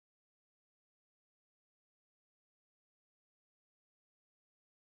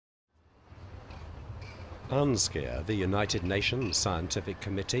UNSCEAR, the United Nations Scientific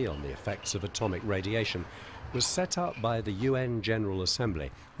Committee on the Effects of Atomic Radiation, was set up by the UN General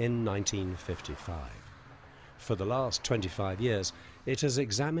Assembly in 1955. For the last 25 years, it has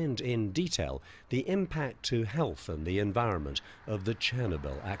examined in detail the impact to health and the environment of the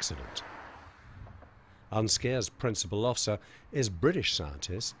Chernobyl accident. UNSCEAR's principal officer is British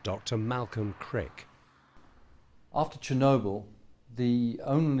scientist Dr. Malcolm Crick. After Chernobyl, the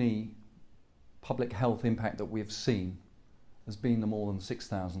only public health impact that we've seen has been the more than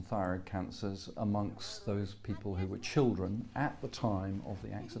 6,000 thyroid cancers amongst those people who were children at the time of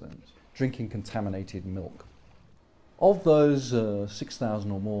the accident, drinking contaminated milk. Of those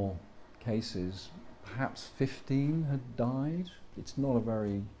 6,000 or more cases, perhaps 15 had died. It's not a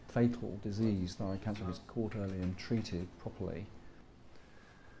very fatal disease. Thyroid cancer is caught early and treated properly.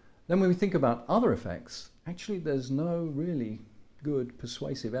 Then when we think about other effects, actually there's no really good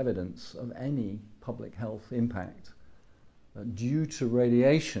persuasive evidence of any public health impact due to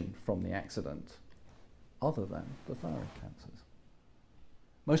radiation from the accident other than the thyroid cancers.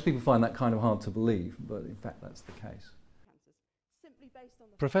 Most people find that kind of hard to believe, but in fact that's the case.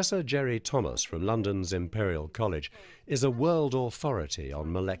 Professor Jerry Thomas from London's Imperial College is a world authority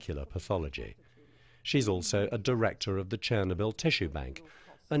on molecular pathology. She's also a director of the Chernobyl Tissue Bank,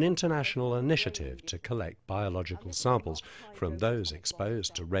 an international initiative to collect biological samples from those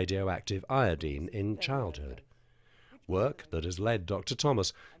exposed to radioactive iodine in childhood. Work that has led Dr.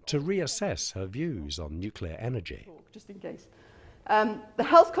 Thomas to reassess her views on nuclear energy. Just in case. The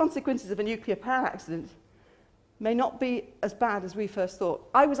health consequences of a nuclear power accident may not be as bad as we first thought.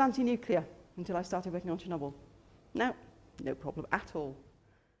 I was anti-nuclear until I started working on Chernobyl. No problem at all.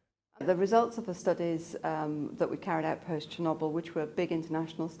 The results of the studies that we carried out post-Chernobyl, which were big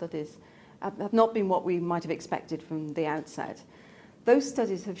international studies, have not been what we might have expected from the outset. Those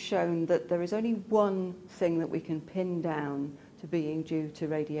studies have shown that there is only one thing that we can pin down to being due to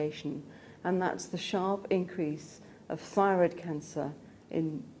radiation, and that's the sharp increase of thyroid cancer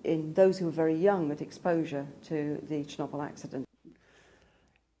in those who were very young at exposure to the Chernobyl accident.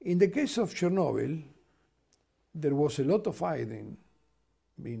 In the case of Chernobyl, there was a lot of iodine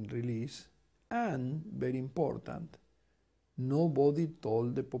being released, and, very important, nobody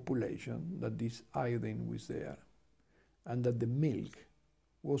told the population that this iodine was there and that the milk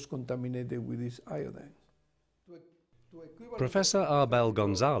was contaminated with this iodine. Professor Abel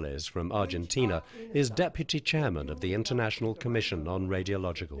Gonzalez from Argentina is deputy chairman of the International Commission on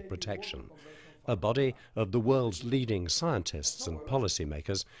Radiological Protection, a body of the world's leading scientists and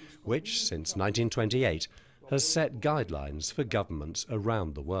policymakers, which, since 1928, has set guidelines for governments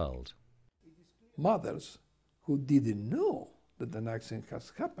around the world. Mothers who didn't know that an accident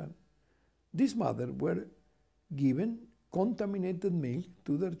has happened, these mothers were given contaminated milk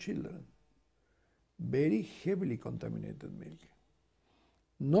to their children, very heavily contaminated milk.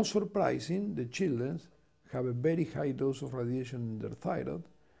 Not surprising, the children have a very high dose of radiation in their thyroid,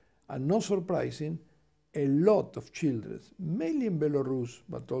 and not surprising, a lot of children, mainly in Belarus,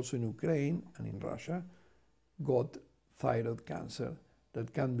 but also in Ukraine and in Russia, got thyroid cancer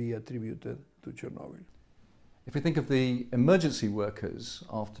that can be attributed to Chernobyl. If we think of the emergency workers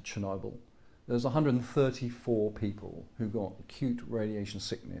after Chernobyl, there's 134 people who got acute radiation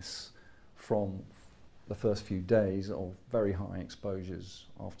sickness from the first few days of very high exposures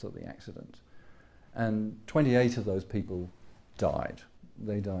after the accident. And 28 of those people died.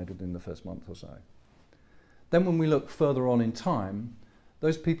 They died within the first month or so. Then when we look further on in time,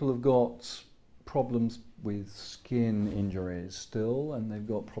 those people have got problems with skin injuries still, and they've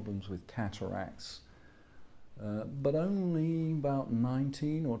got problems with cataracts. But only about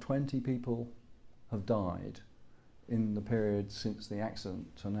 19 or 20 people have died in the period since the accident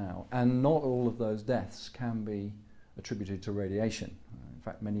to now. And not all of those deaths can be attributed to radiation. In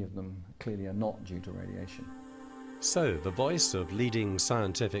fact, many of them clearly are not due to radiation. So the voice of leading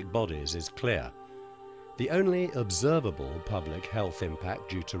scientific bodies is clear. The only observable public health impact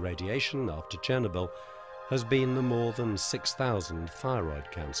due to radiation after Chernobyl has been the more than 6,000 thyroid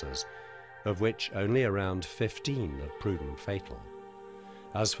cancers, of which only around 15 have proven fatal.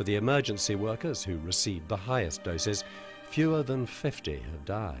 As for the emergency workers who received the highest doses, fewer than 50 have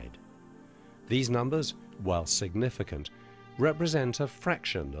died. These numbers, while significant, represent a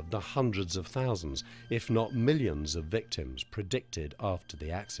fraction of the hundreds of thousands, if not millions, of victims predicted after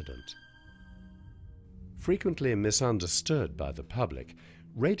the accident. Frequently misunderstood by the public,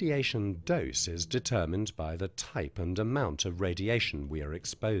 radiation dose is determined by the type and amount of radiation we are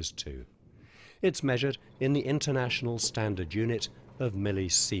exposed to. It's measured in the International Standard Unit of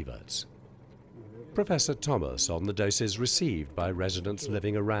millisieverts. Professor Thomas on the doses received by residents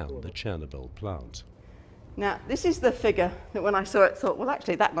living around the Chernobyl plant. Now, this is the figure that when I saw it thought, well,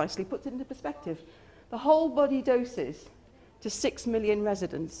 actually, that nicely puts it into perspective. The whole body doses to 6 million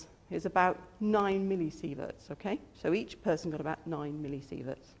residents is about 9 millisieverts, okay? So each person got about 9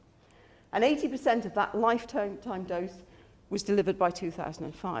 millisieverts. And 80% of that lifetime dose was delivered by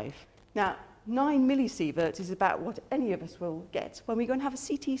 2005. Now, 9 millisieverts is about what any of us will get when we go and have a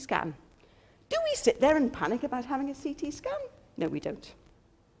CT scan. Do we sit there and panic about having a CT scan? No, we don't.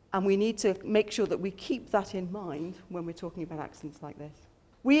 And we need to make sure that we keep that in mind when we're talking about accidents like this.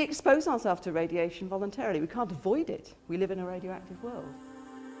 We expose ourselves to radiation voluntarily. We can't avoid it. We live in a radioactive world.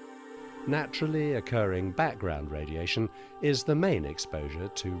 Naturally occurring background radiation is the main exposure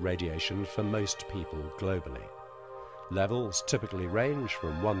to radiation for most people globally. Levels typically range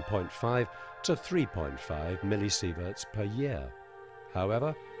from 1.5 to 3.5 millisieverts per year.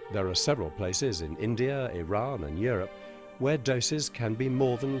 However, there are several places in India, Iran and Europe where doses can be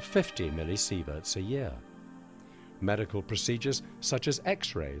more than 50 millisieverts a year. Medical procedures such as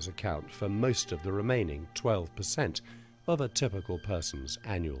X-rays account for most of the remaining 12% of a typical person's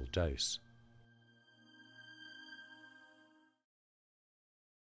annual dose.